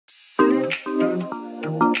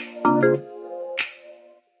What's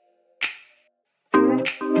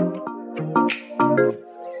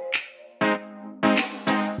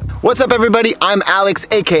up everybody, I'm Alex,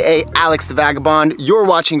 aka Alex the Vagabond. You're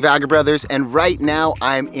watching Vagabrothers, and right now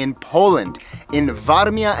I'm in Poland, in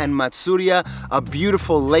Warmia-Masuria, a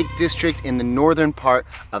beautiful lake district in the northern part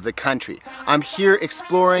of the country. I'm here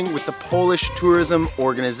exploring with the Polish Tourism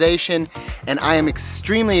Organization, and I am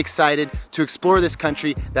extremely excited to explore this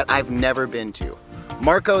country that I've never been to.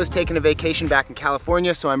 Marko is taking a vacation back in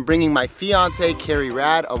California, so I'm bringing my fiance, Carrie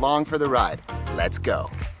along for the ride. Let's go.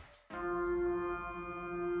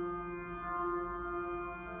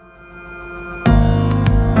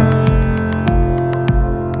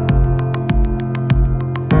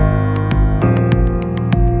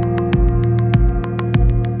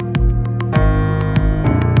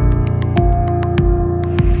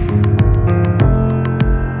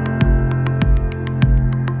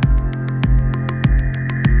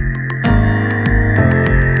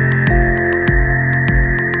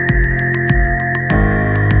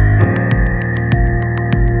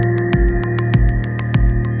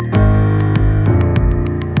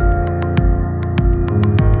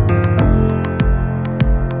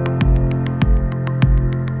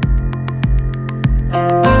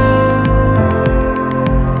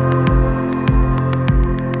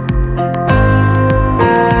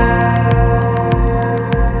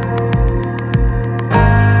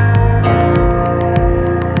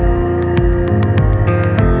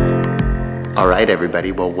 Alright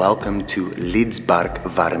everybody, well welcome to Lidzbark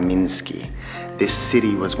Warmiński. This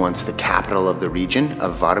city was once the capital of the region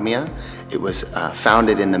of Warmia. It was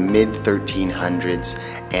founded in the mid-1300s,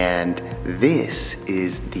 and this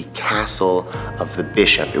is the castle of the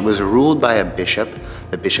bishop. It was ruled by a bishop,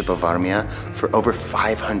 the Bishop of Warmia, for over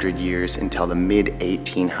 500 years until the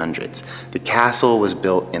mid-1800s. The castle was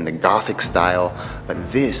built in the Gothic style,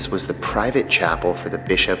 but this was the private chapel for the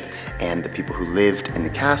bishop and the people who lived in the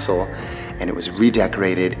castle, and it was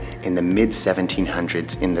redecorated in the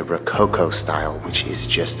mid-1700s in the Rococo style, which is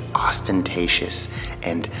just ostentatious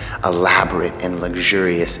and elaborate and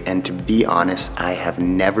luxurious. And to be honest, I have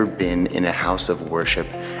never been in a house of worship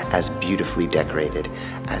as beautifully decorated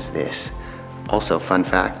as this. Also, fun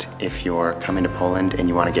fact, if you're coming to Poland and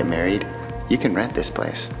you want to get married, you can rent this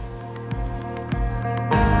place.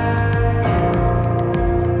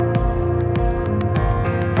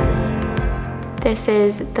 This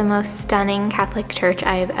is the most stunning Catholic church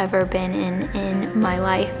I have ever been in my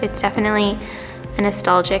life. It's definitely a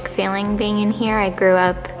nostalgic feeling being in here. I grew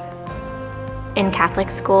up in Catholic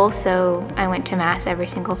school, so I went to Mass every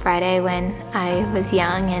single Friday when I was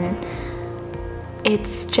young, and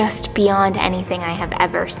it's just beyond anything I have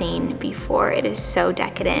ever seen before. It is so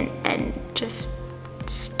decadent and just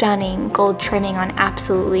stunning, gold trimming on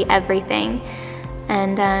absolutely everything.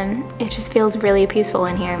 And it just feels really peaceful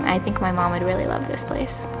in here. I think my mom would really love this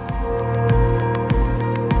place.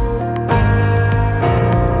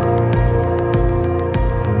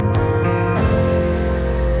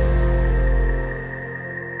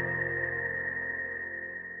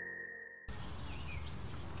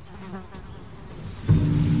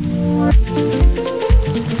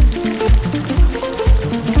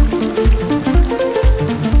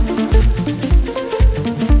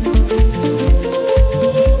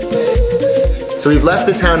 So we've left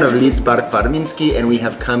the town of Lidzbark Warmiński and we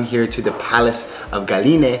have come here to the Palace of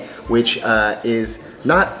Galine, which is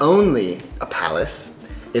not only a palace,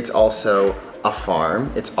 it's also a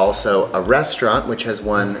farm, it's also a restaurant which has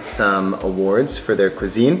won some awards for their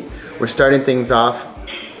cuisine. We're starting things off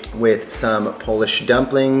with some Polish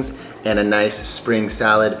dumplings and a nice spring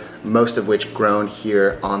salad, most of which grown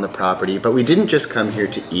here on the property. But we didn't just come here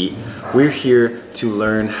to eat, we're here to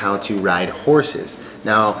learn how to ride horses.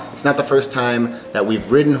 Now, it's not the first time that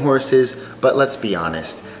we've ridden horses, but let's be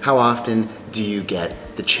honest, how often do you get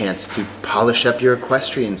the chance to polish up your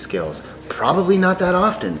equestrian skills? Probably not that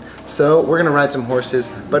often. So we're gonna ride some horses,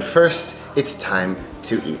 but first, it's time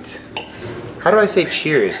to eat. How do I say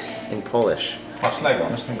cheers in Polish?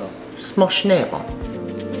 Smacznego. Smacznego.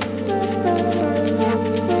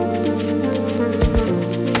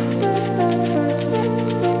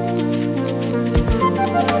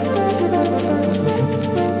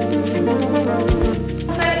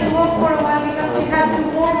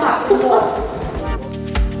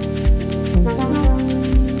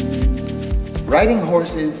 Riding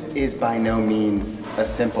horses is by no means a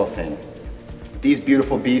simple thing. These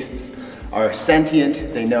beautiful beasts are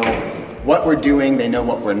sentient, they know what we're doing, they know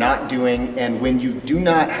what we're not doing, and when you do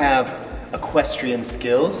not have equestrian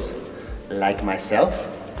skills, like myself,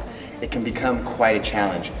 it can become quite a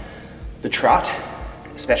challenge. The trot,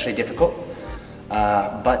 especially difficult.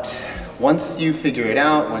 But once you figure it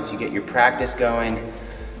out, once you get your practice going,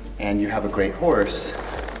 and you have a great horse,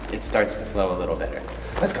 it starts to flow a little better.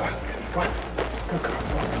 Let's go. Come on. Go, girl.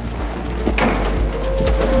 Let's go.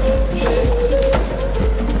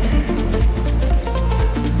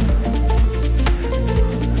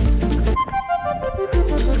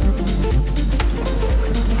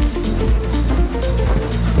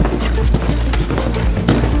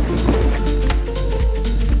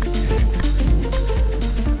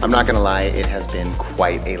 I'm not gonna lie, it has been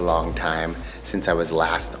quite a long time since I was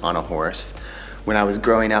last on a horse. When I was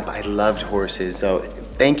growing up, I loved horses, so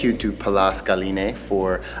thank you to Palas Galine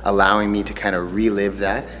for allowing me to kind of relive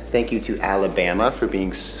that. Thank you to Alabama for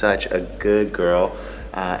being such a good girl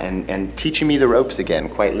and teaching me the ropes again,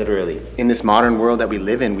 quite literally. In this modern world that we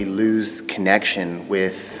live in, we lose connection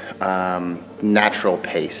with natural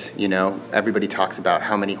pace. You know, everybody talks about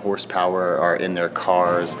how many horsepower are in their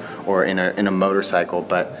cars or in a motorcycle,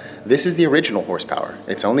 but this is the original horsepower.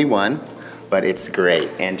 It's only one, but it's great,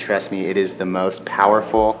 and trust me, it is the most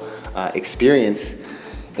powerful experience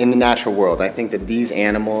in the natural world. I think that these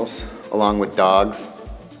animals, along with dogs,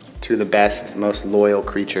 two of the best, most loyal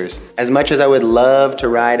creatures. As much as I would love to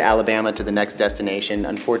ride Alabama to the next destination,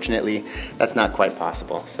 unfortunately, that's not quite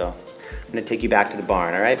possible. So I'm gonna take you back to the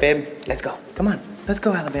barn, all right, babe? Let's go, come on. Let's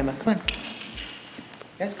go, Alabama, come on.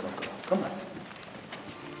 Let's go, girl, come on.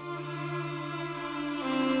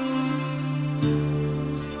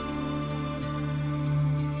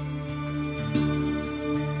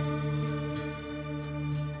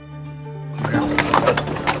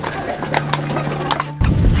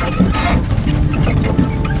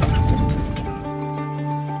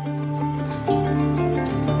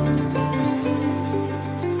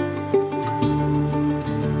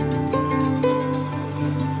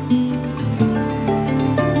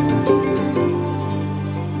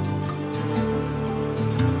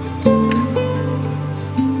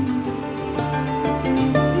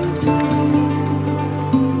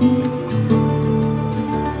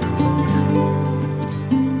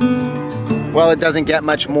 Well, it doesn't get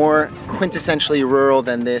much more quintessentially rural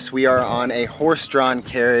than this. We are on a horse-drawn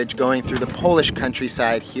carriage going through the Polish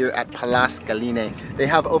countryside here at Palas Galine. They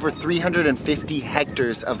have over 350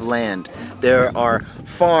 hectares of land. There are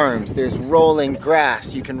farms, there's rolling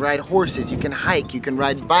grass, you can ride horses, you can hike, you can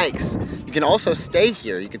ride bikes. You can also stay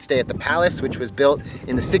here. You could stay at the palace, which was built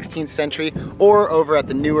in the 16th century, or over at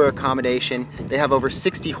the newer accommodation. They have over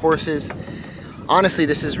 60 horses. Honestly,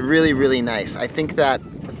 this is really, really nice. I think that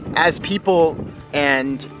as people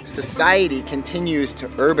and society continues to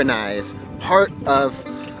urbanize, part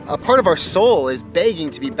of our soul is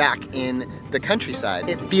begging to be back in the countryside.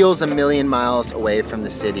 It feels a million miles away from the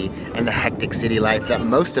city and the hectic city life that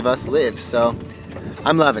most of us live, so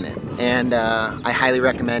I'm loving it. And I highly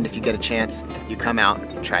recommend, if you get a chance, you come out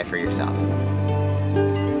and try for yourself.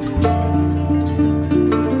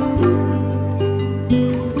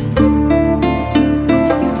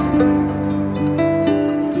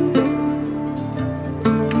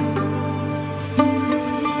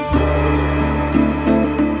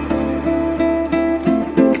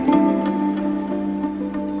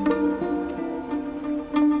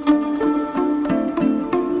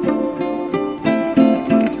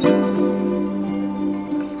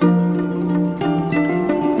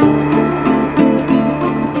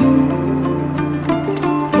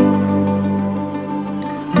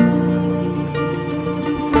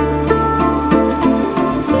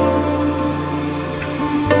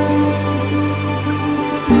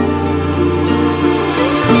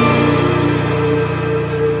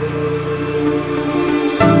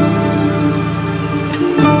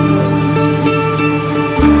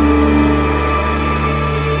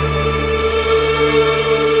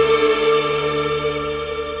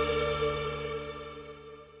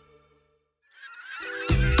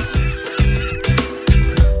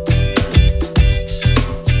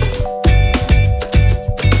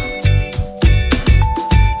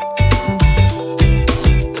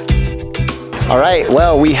 All right,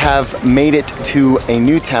 well, we have made it to a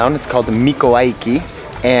new town. It's called Mikołajki,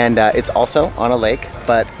 and it's also on a lake,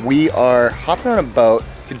 but we are hopping on a boat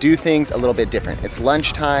to do things a little bit different. It's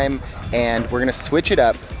lunchtime, and we're gonna switch it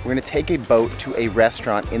up. We're gonna take a boat to a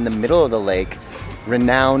restaurant in the middle of the lake,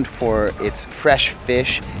 renowned for its fresh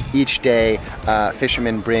fish. Each day,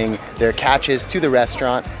 fishermen bring their catches to the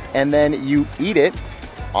restaurant, and then you eat it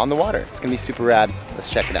on the water. It's gonna be super rad. Let's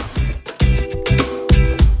check it out.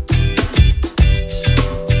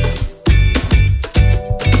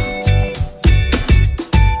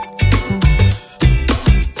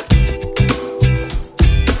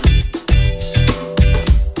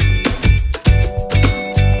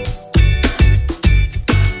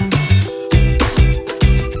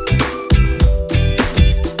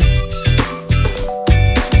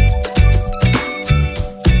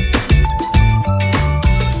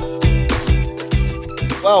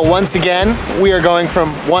 Well, once again, we are going from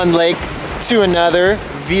one lake to another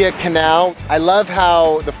via canal. I love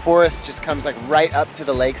how the forest just comes like right up to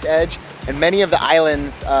the lake's edge, and many of the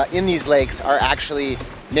islands in these lakes are actually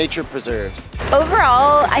nature preserves.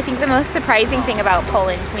 Overall, I think the most surprising thing about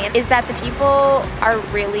Poland to me is that the people are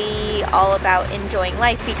really all about enjoying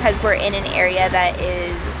life, because we're in an area that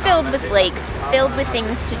is filled with lakes, filled with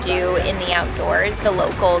things to do in the outdoors. The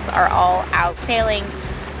locals are all out sailing,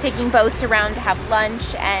 taking boats around to have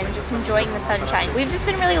lunch and just enjoying the sunshine. We've just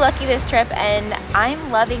been really lucky this trip, and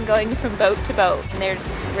I'm loving going from boat to boat. And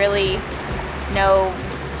there's really no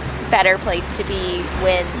better place to be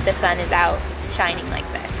when the sun is out shining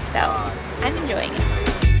like this. So I'm enjoying it.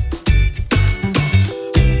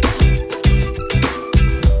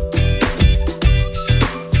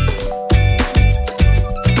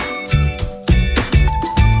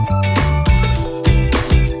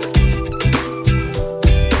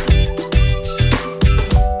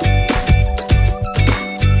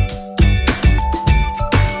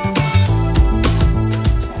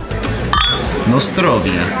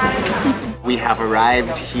 We have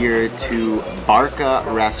arrived here to Barca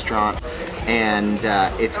restaurant, and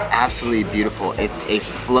it's absolutely beautiful. It's a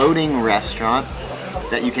floating restaurant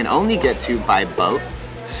that you can only get to by boat,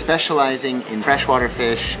 specializing in freshwater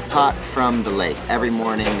fish caught from the lake. Every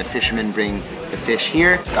morning the fishermen bring the fish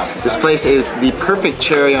here. This place is the perfect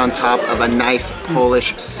cherry on top of a nice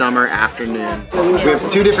Polish summer afternoon. We have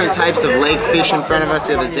two different types of lake fish in front of us.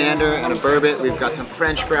 We have a zander and a burbot. We've got some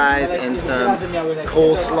French fries and some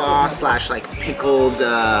coleslaw slash like pickled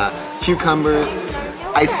cucumbers,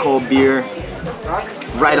 ice cold beer,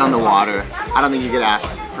 right on the water. I don't think you could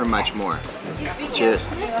ask for much more.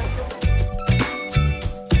 Cheers.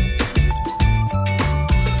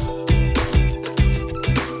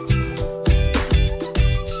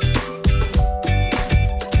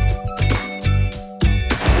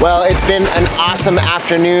 Well, it's been an awesome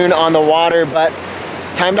afternoon on the water, but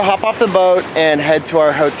it's time to hop off the boat and head to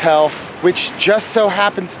our hotel, which just so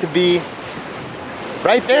happens to be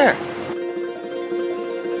right there.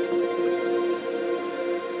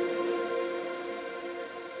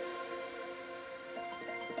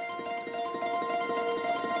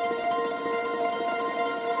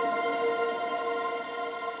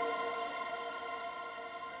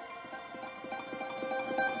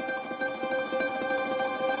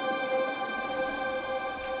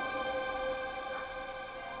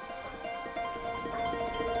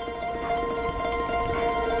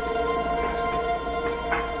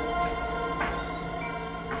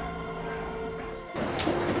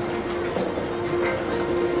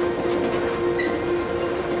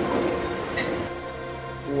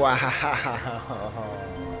 Wow.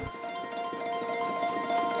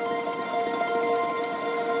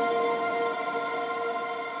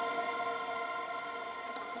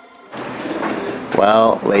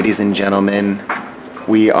 Well, ladies and gentlemen,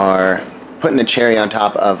 we are putting a cherry on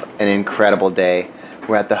top of an incredible day.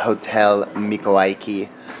 We're at the Hotel Mikołajki,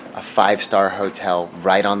 a 5-star hotel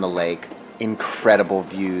right on the lake. Incredible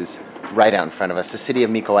views right out in front of us. The city of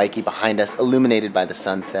Mikołajki behind us, illuminated by the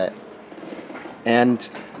sunset. And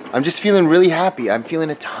I'm just feeling really happy. I'm feeling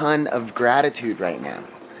a ton of gratitude right now.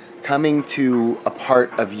 Coming to a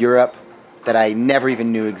part of Europe that I never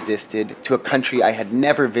even knew existed, to a country I had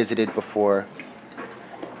never visited before,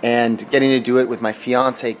 and getting to do it with my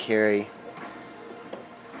fiance, Carrie.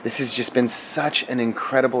 This has just been such an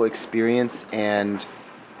incredible experience, and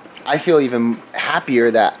I feel even happier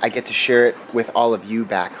that I get to share it with all of you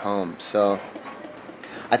back home. So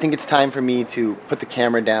I think it's time for me to put the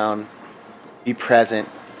camera down, be present,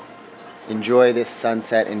 enjoy this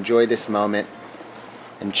sunset, enjoy this moment,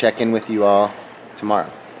 and check in with you all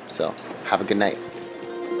tomorrow. So have a good night.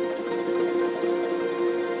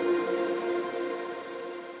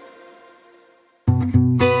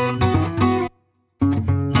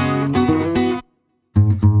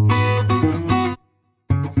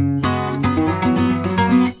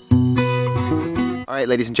 All right,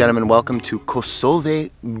 ladies and gentlemen, welcome to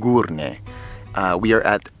Kosowe Górne. We are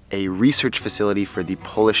at a research facility for the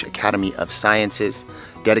Polish Academy of Sciences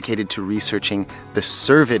dedicated to researching the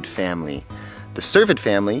cervid family. The cervid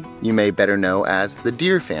family you may better know as the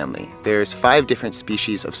deer family. There's 5 different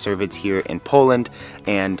species of cervids here in Poland,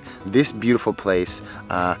 and this beautiful place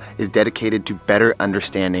is dedicated to better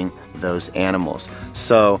understanding those animals.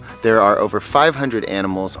 So there are over 500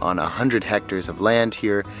 animals on 100 hectares of land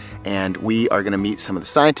here, and we are going to meet some of the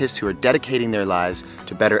scientists who are dedicating their lives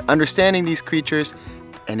to better understanding these creatures,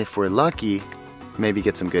 and if we're lucky, maybe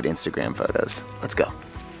get some good Instagram photos. Let's go.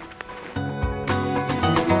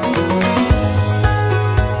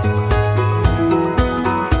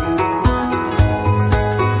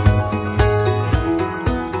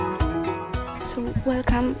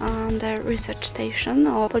 welcome on the research station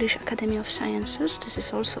of Polish Academy of Sciences. This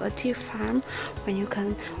is also a deer farm where you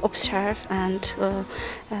can observe and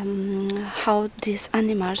how these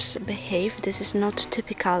animals behave. This is not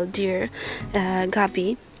typical deer.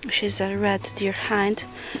 Gabi, she's a red deer hind.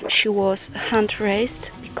 She was hand raised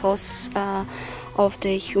because of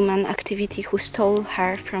the human activity who stole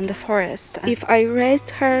her from the forest. If I raised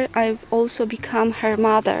her, I've also become her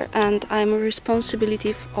mother, and I'm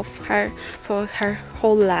responsibility of her for her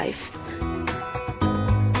whole life.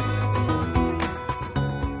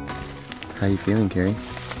 How are you feeling, Carrie?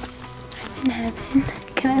 I'm in heaven.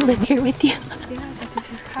 Can I live here with you? Yeah, but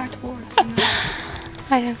this is hard work.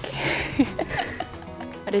 I don't care.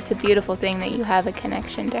 But it's a beautiful thing that you have a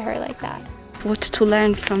connection to her like that. What to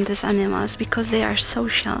learn from these animals, because they are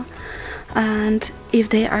social, and if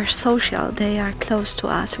they are social, they are close to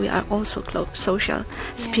us. We are also social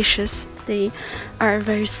species. They are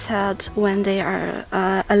very sad when they are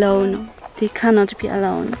alone. They cannot be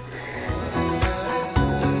alone.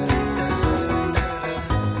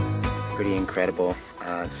 Pretty incredible.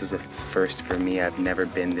 This is a first for me. I've never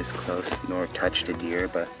been this close nor touched a deer,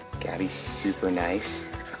 but Gabi's super nice.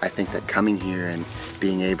 I think that coming here and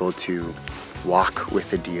being able to walk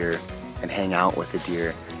with a deer and hang out with a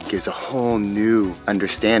deer gives a whole new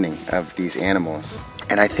understanding of these animals.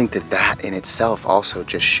 And I think that that in itself also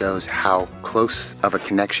just shows how close of a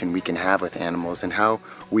connection we can have with animals and how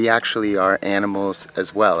we actually are animals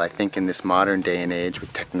as well. I think in this modern day and age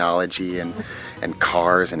with technology and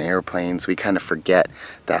cars and airplanes, we kind of forget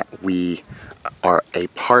that we are a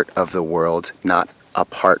part of the world, not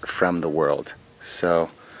apart from the world.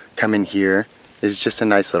 So coming here is just a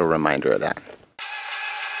nice little reminder of that.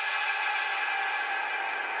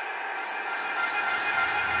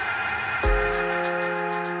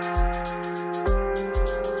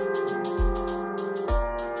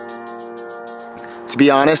 To be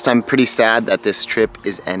honest, I'm pretty sad that this trip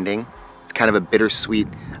is ending. It's kind of a bittersweet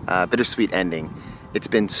ending. It's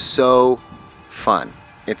been so fun.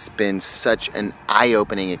 It's been such an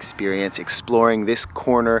eye-opening experience exploring this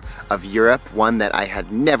corner of Europe, one that I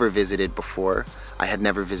had never visited before. I had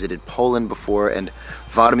never visited Poland before, and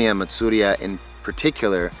Warmia-Masuria in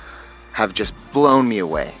particular have just blown me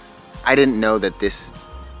away. I didn't know that this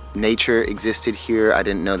nature existed here. I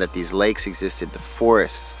didn't know that these lakes existed, the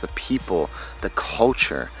forests, the people, the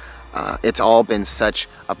culture. It's all been such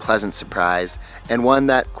a pleasant surprise, and one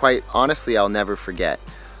that quite honestly I'll never forget.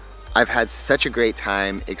 I've had such a great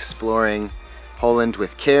time exploring Poland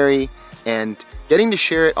with Carrie, and getting to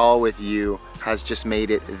share it all with you has just made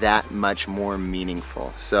it that much more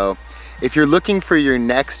meaningful. So if you're looking for your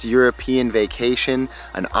next European vacation,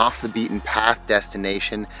 an off the beaten path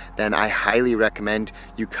destination, then I highly recommend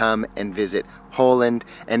you come and visit Poland.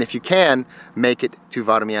 And if you can, make it to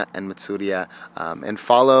Warmia and Masuria and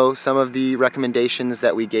follow some of the recommendations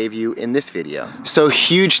that we gave you in this video. So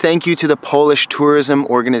huge thank you to the Polish Tourism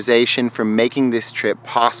Organization for making this trip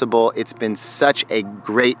possible. It's been such a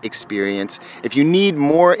great experience. If you need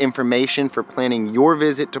more information for planning your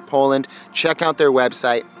visit to Poland, check out their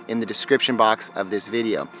website in the description box of this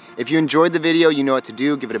video. If you enjoyed the video, you know what to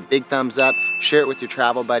do. Give it a big thumbs up, share it with your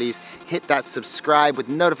travel buddies, hit that subscribe with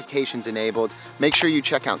notifications enabled. Make sure you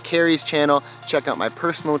check out Carrie's channel, check out my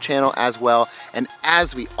personal channel as well. And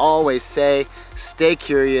as we always say, stay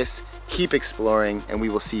curious, keep exploring, and we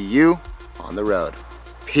will see you on the road.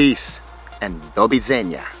 Peace and do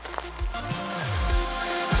widzenia.